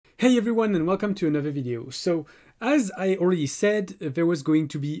Hey everyone and welcome to another video. So as I already said, there was going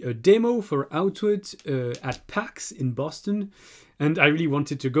to be a demo for Oakwooden at Pax in Boston, and I really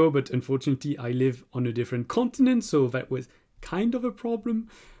wanted to go, but unfortunately I live on a different continent, so that was kind of a problem.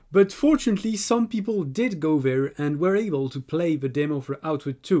 But fortunately some people did go there and were able to play the demo for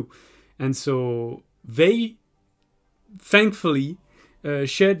Oakwooden too. And so they thankfully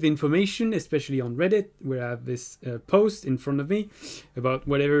shared the information, especially on Reddit, where I have this post in front of me about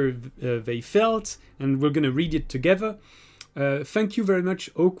whatever they felt, and we're going to read it together. Thank you very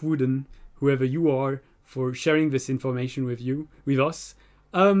much, Oakwooden, whoever you are, for sharing this information with us.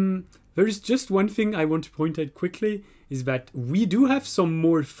 There is just one thing I want to point out quickly, is that we do have some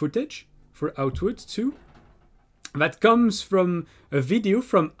more footage for Oakwooden too. That comes from a video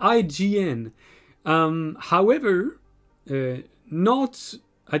from IGN. However,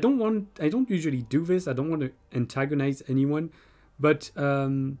 I don't usually do this. I don't want to antagonize anyone, but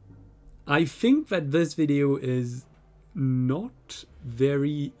I think that this video is not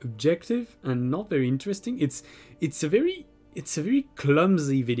very objective and not very interesting. It's a very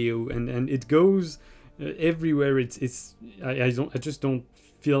clumsy video, and it goes everywhere. I just don't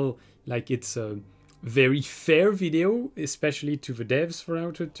feel like it's a very fair video, especially to the devs for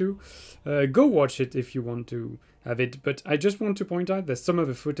Oakwooden 2. Go watch it if you want to have it, but I just want to point out that some of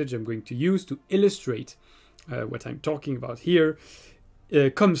the footage I'm going to use to illustrate what I'm talking about here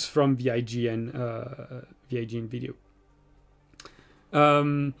comes from the IGN video.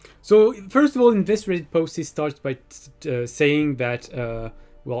 So first of all, in this Reddit post, he starts by saying that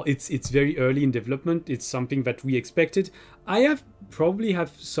well, it's very early in development. It's something that we expected. I probably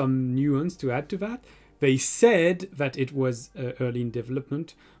have some nuance to add to that. They said that it was early in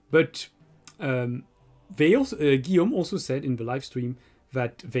development, but they also Guillaume also said in the live stream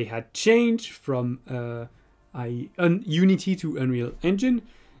that they had changed from Unity to Unreal Engine,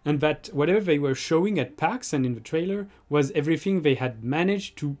 and that whatever they were showing at PAX and in the trailer was everything they had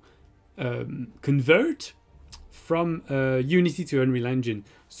managed to convert from Unity to Unreal Engine.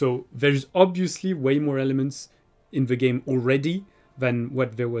 So there's obviously way more elements in the game already than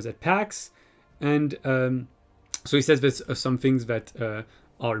what there was at PAX, and so he says there's some things that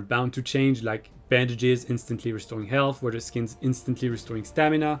are bound to change, like bandages instantly restoring health, water skins instantly restoring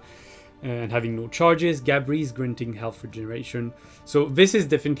stamina, and having no charges, Gabri's granting health regeneration. So this is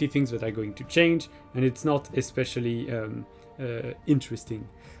definitely things that are going to change, and it's not especially interesting.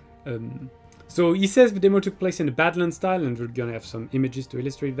 So he says the demo took place in a Badlands style, and we're gonna have some images to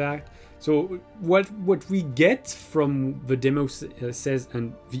illustrate that. So what we get from the demo says,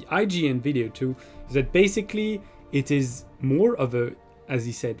 and the IGN video too, is that basically it is more of a, as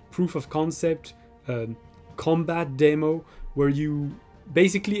he said, proof of concept combat demo, where you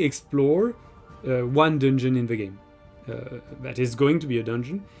basically explore one dungeon in the game. That is going to be a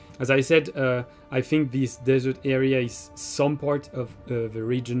dungeon. As I said, I think this desert area is some part of the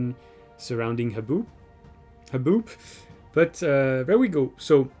region surrounding Haboob. But there we go.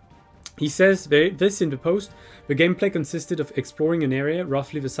 So he says this in the post: the gameplay consisted of exploring an area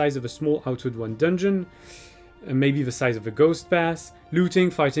roughly the size of a small Oakwooden 1 dungeon, maybe the size of a ghost pass, looting,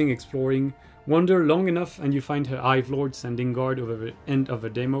 fighting, exploring. Wander long enough and you find her Hive Lord standing guard over the end of a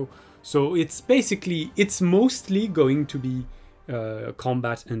demo. So it's mostly going to be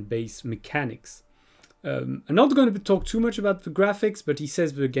combat and base mechanics. I'm not going to talk too much about the graphics, but he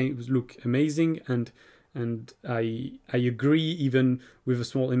says the games look amazing, and I agree. Even with the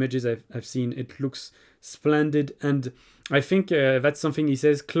small images I've seen, it looks splendid, and I think that's something he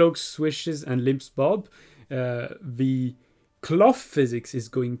says: cloaks, swishes, and limps bob. The cloth physics is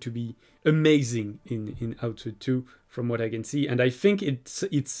going to be amazing in Oakwooden 2, from what I can see, and I think it's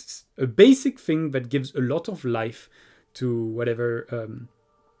a basic thing that gives a lot of life to whatever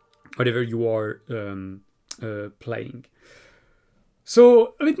you are playing.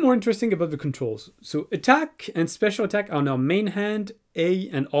 So a bit more interesting about the controls. So attack and special attack are now main hand A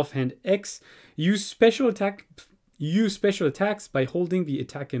and offhand X. Use special attacks by holding the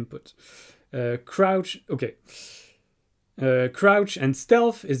attack input. Crouch and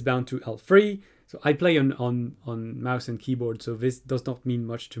stealth is bound to L3. So I play on mouse and keyboard, so this does not mean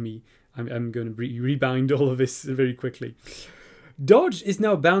much to me. I'm going to rebind all of this very quickly. Dodge is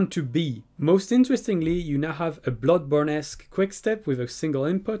now bound to B. Most interestingly, you now have a Bloodborne-esque quickstep with a single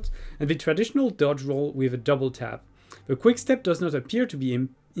input, and the traditional dodge roll with a double tap. The quickstep does not appear to be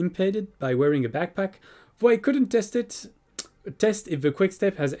impeded by wearing a backpack, though I couldn't test if the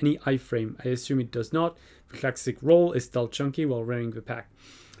quickstep has any iframe. I assume it does not. The classic roll is still chunky while wearing the pack.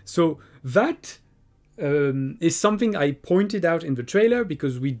 So that is something I pointed out in the trailer,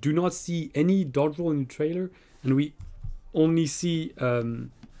 because we do not see any dodge roll in the trailer, and we only see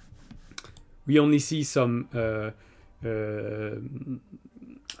we only see some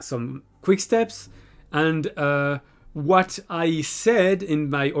quick steps. And what I said in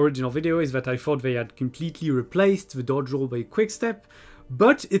my original video is that I thought they had completely replaced the dodge roll by quick step,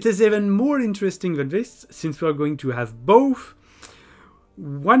 but it is even more interesting than this, since we are going to have both.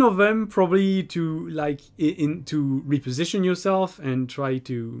 One of them probably to to reposition yourself and try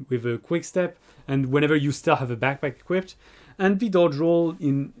to with a quick step, and whenever you still have a backpack equipped, and the dodge roll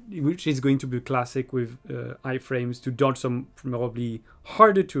which is going to be classic with iframes to dodge some probably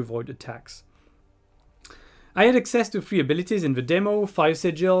harder to avoid attacks. I had access to 3 abilities in the demo: Fire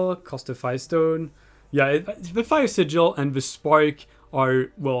Sigil, cost of Firestone. Yeah, the Fire Sigil and the Spark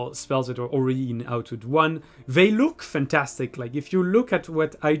are, well, spells that are already in Outward 1. They look fantastic. Like, if you look at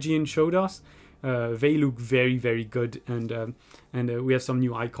what IGN showed us, they look very, very good. And we have some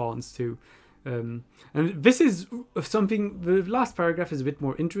new icons too. And this is something, the last paragraph is a bit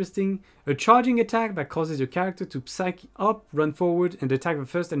more interesting. A charging attack that causes your character to psych up, run forward, and attack the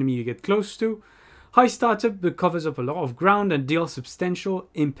first enemy you get close to. High startup that covers up a lot of ground and deals substantial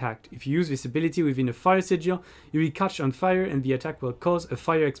impact. If you use this ability within a fire sigil, you will catch on fire and the attack will cause a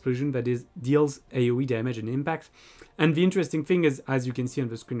fire explosion that deals AoE damage and impact. And the interesting thing is, as you can see on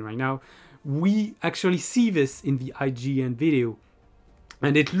the screen right now, we actually see this in the IGN video.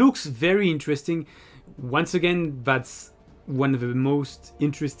 And it looks very interesting. Once again, that's one of the most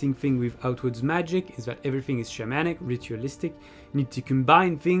interesting things with Outward's magic, is that everything is shamanic, ritualistic. You need to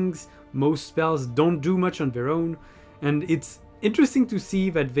combine things. Most spells don't do much on their own. And it's interesting to see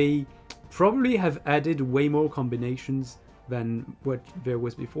that they probably have added way more combinations than what there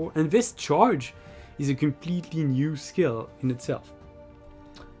was before. And this charge is a completely new skill in itself.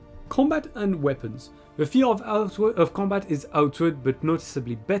 Combat and weapons. The feel of combat is Outward, but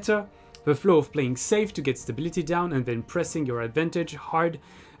noticeably better. The flow of playing safe to get stability down and then pressing your advantage hard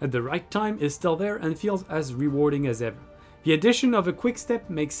at the right time is still there and feels as rewarding as ever. The addition of a quick step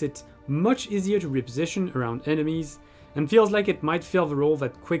makes it much easier to reposition around enemies, and feels like it might fill the role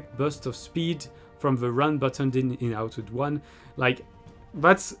that quick burst of speed from the run button did in Outward 1. Like,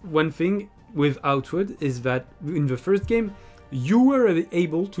 that's one thing with Outward, is that in the first game, you were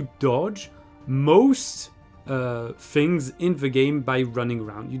able to dodge most things in the game by running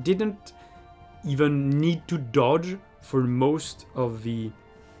around. You didn't even need to dodge for most of the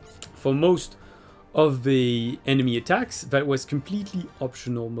enemy attacks. That was completely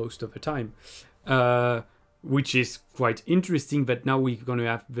optional most of the time, which is quite interesting. That now we're going to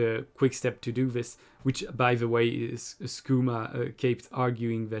have the quick step to do this, which, by the way, is Skooma kept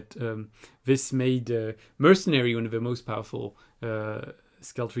arguing that this made Mercenary one of the most powerful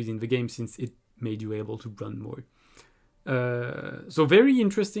skill trees in the game, since it made you able to run more. So very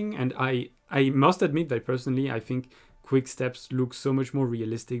interesting, and I must admit that personally I think quick steps look so much more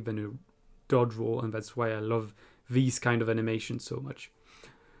realistic than a dodge roll, and that's why I love these kind of animations so much.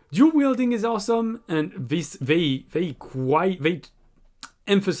 Dual wielding is awesome, and this they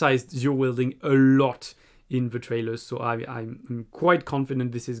emphasized dual wielding a lot in the trailers, so I'm quite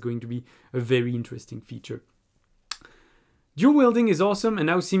confident this is going to be a very interesting feature. Dual wielding is awesome and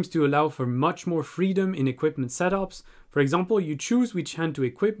now seems to allow for much more freedom in equipment setups. For example, you choose which hand to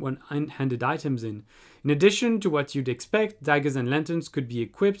equip one-handed items in. In addition to what you'd expect, daggers and lanterns could be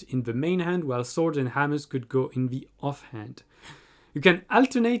equipped in the main hand, while swords and hammers could go in the offhand. You can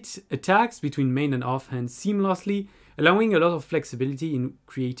alternate attacks between main and offhand seamlessly, allowing a lot of flexibility in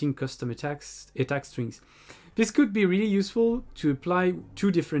creating custom attack strings. This could be really useful to apply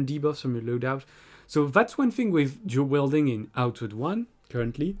 2 different debuffs from your loadout. So that's one thing with dual wielding in Outward 1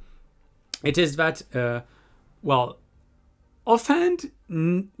 currently. It is that, well, offhand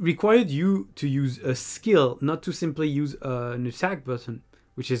required you to use a skill, not to simply use an attack button,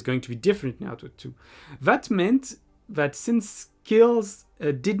 which is going to be different in Outward 2. That meant that since skills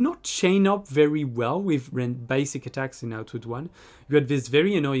did not chain up very well with basic attacks in Outward 1, you had this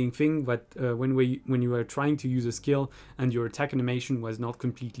very annoying thing that when you were trying to use a skill and your attack animation was not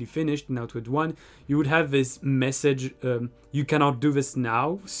completely finished in Outward 1, you would have this message, you cannot do this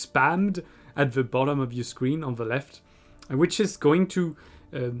now, spammed at the bottom of your screen on the left, which is going to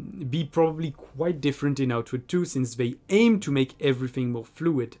be probably quite different in Outward 2, since they aim to make everything more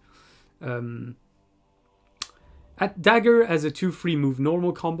fluid. At Dagger as a 2-3 move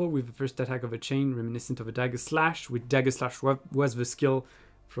normal combo with the first attack of a chain reminiscent of a Dagger Slash, with Dagger Slash was the skill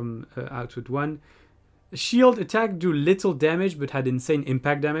from Outward 1. Shield attack do little damage but had insane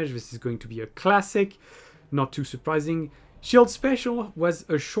impact damage. This is going to be a classic, not too surprising. Shield Special was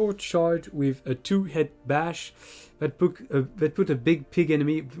a short charge with a 2-hit bash that put a big pig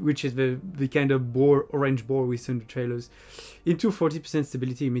enemy, which is the kind of orange boar we saw in the trailers, into 40%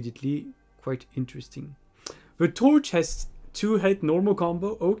 stability immediately. quite interesting. The torch has 2-hit normal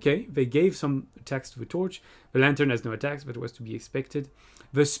combo. Okay, they gave some attacks to the torch. The lantern has no attacks, but was to be expected.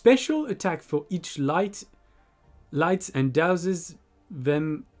 The special attack for each lights and douses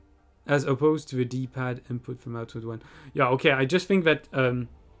them, as opposed to the D-pad input from Oakwooden 1. Yeah, okay, I just think that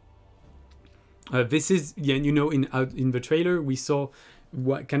this is, yeah, you know, in the trailer we saw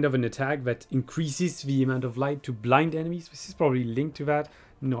what kind of an attack that increases the amount of light to blind enemies. This is probably linked to that.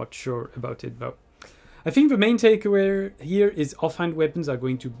 Not sure about it though. I think the main takeaway here is offhand weapons are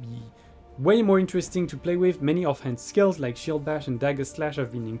going to be way more interesting to play with. Many offhand skills like Shield Bash and Dagger Slash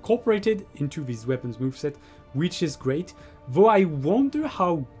have been incorporated into this weapons moveset, which is great. Though I wonder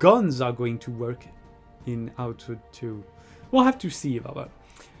how guns are going to work in Oakwooden 2. We'll have to see about that.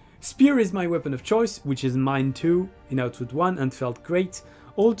 Spear is my weapon of choice, which is mine too in Oakwooden 1 and felt great.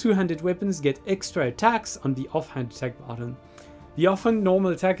 All two-handed weapons get extra attacks on the offhand attack button. The offhand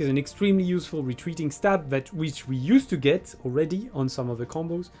normal attack is an extremely useful retreating stab which we used to get already on some of the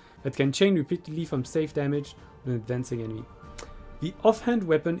combos that can chain repeatedly from safe damage on an advancing enemy. The offhand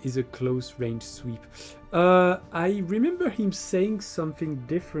weapon is a close range sweep. I remember him saying something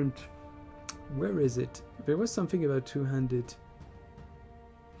different. Where is it? There was something about two-handed.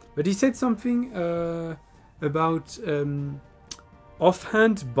 But he said something about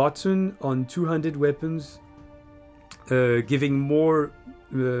offhand button on two-handed weapons giving more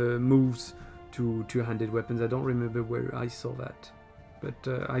moves to two-handed weapons. I don't remember where I saw that.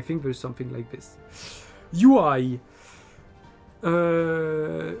 But I think there's something like this. UI.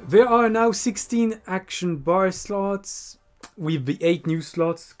 There are now 16 action bar slots, with the 8 new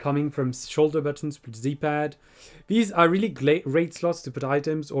slots coming from shoulder buttons plus D-pad. These are really great slots to put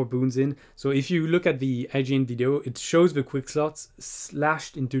items or boons in. So if you look at the IGN video, it shows the quick slots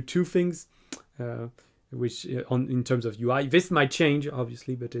slashed into 2 things, which in terms of UI. This might change,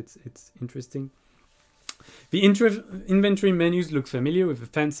 obviously, but it's interesting. The inventory menus look familiar with a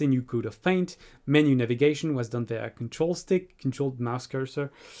fancy new coat of paint. Menu navigation was done via control stick, controlled mouse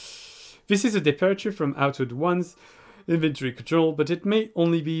cursor. This is a departure from Oakwooden 1's inventory control, but it may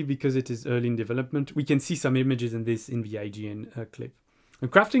only be because it is early in development. We can see some images in this in the IGN clip. The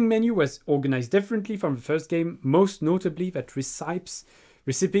crafting menu was organized differently from the first game, most notably that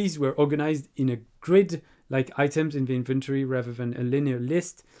recipes were organized in a grid like items in the inventory rather than a linear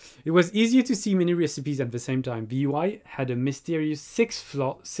list. It was easier to see many recipes at the same time. The UI had a mysterious 6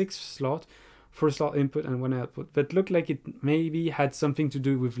 slot, 4 slot input and 1 output, that looked like it maybe had something to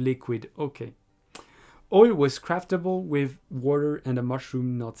do with liquid. Okay. Oil was craftable with water and a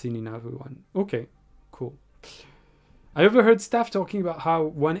mushroom not seen in Oakwooden 1. Okay, cool. I overheard staff talking about how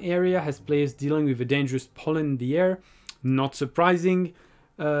one area has players dealing with a dangerous pollen in the air. Not surprising,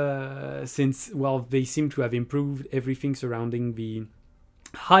 since, well, they seem to have improved everything surrounding the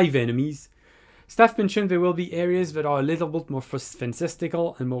hive enemies. Staff mentioned there will be areas that are a little bit more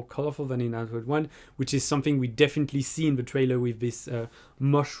fantastical and more colorful than in Oakwooden 1, which is something we definitely see in the trailer with this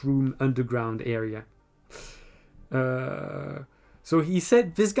mushroom underground area. So he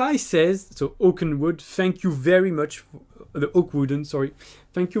said, this guy says, so Oakwooden, thank you very much,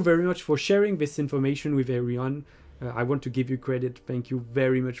 thank you very much for sharing this information with everyone. I want to give you credit. Thank you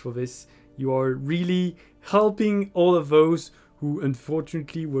very much for this. You are really helping all of those who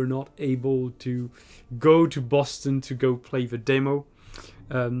unfortunately were not able to go to Boston to go play the demo.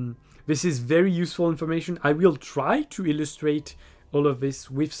 This is very useful information. I will try to illustrate all of this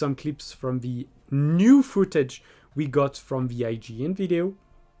with some clips from the new footage we got from the IGN video.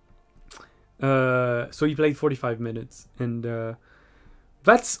 So he played 45 minutes, and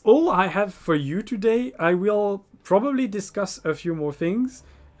that's all I have for you today. I will probably discuss a few more things.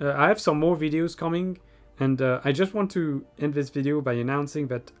 I have some more videos coming, and I just want to end this video by announcing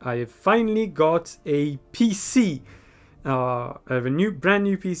that I have finally got a PC, a brand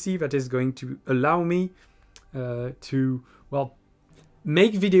new PC that is going to allow me to, well,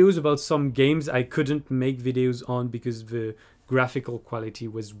 make videos about some games I couldn't make videos on because the graphical quality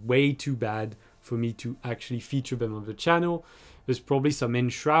was way too bad for me to actually feature them on the channel. There's probably some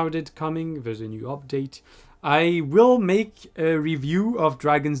Enshrouded coming. There's a new update. I will make a review of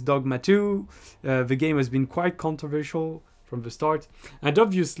Dragon's Dogma 2. The game has been quite controversial from the start. And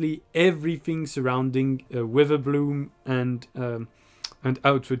obviously everything surrounding Witherbloom and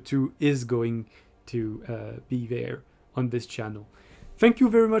Oakwooden 2 is going to be there on this channel. Thank you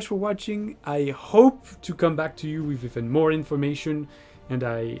very much for watching. I hope to come back to you with even more information. And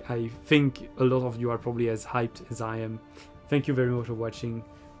I think a lot of you are probably as hyped as I am. Thank you very much for watching.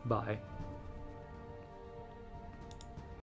 Bye.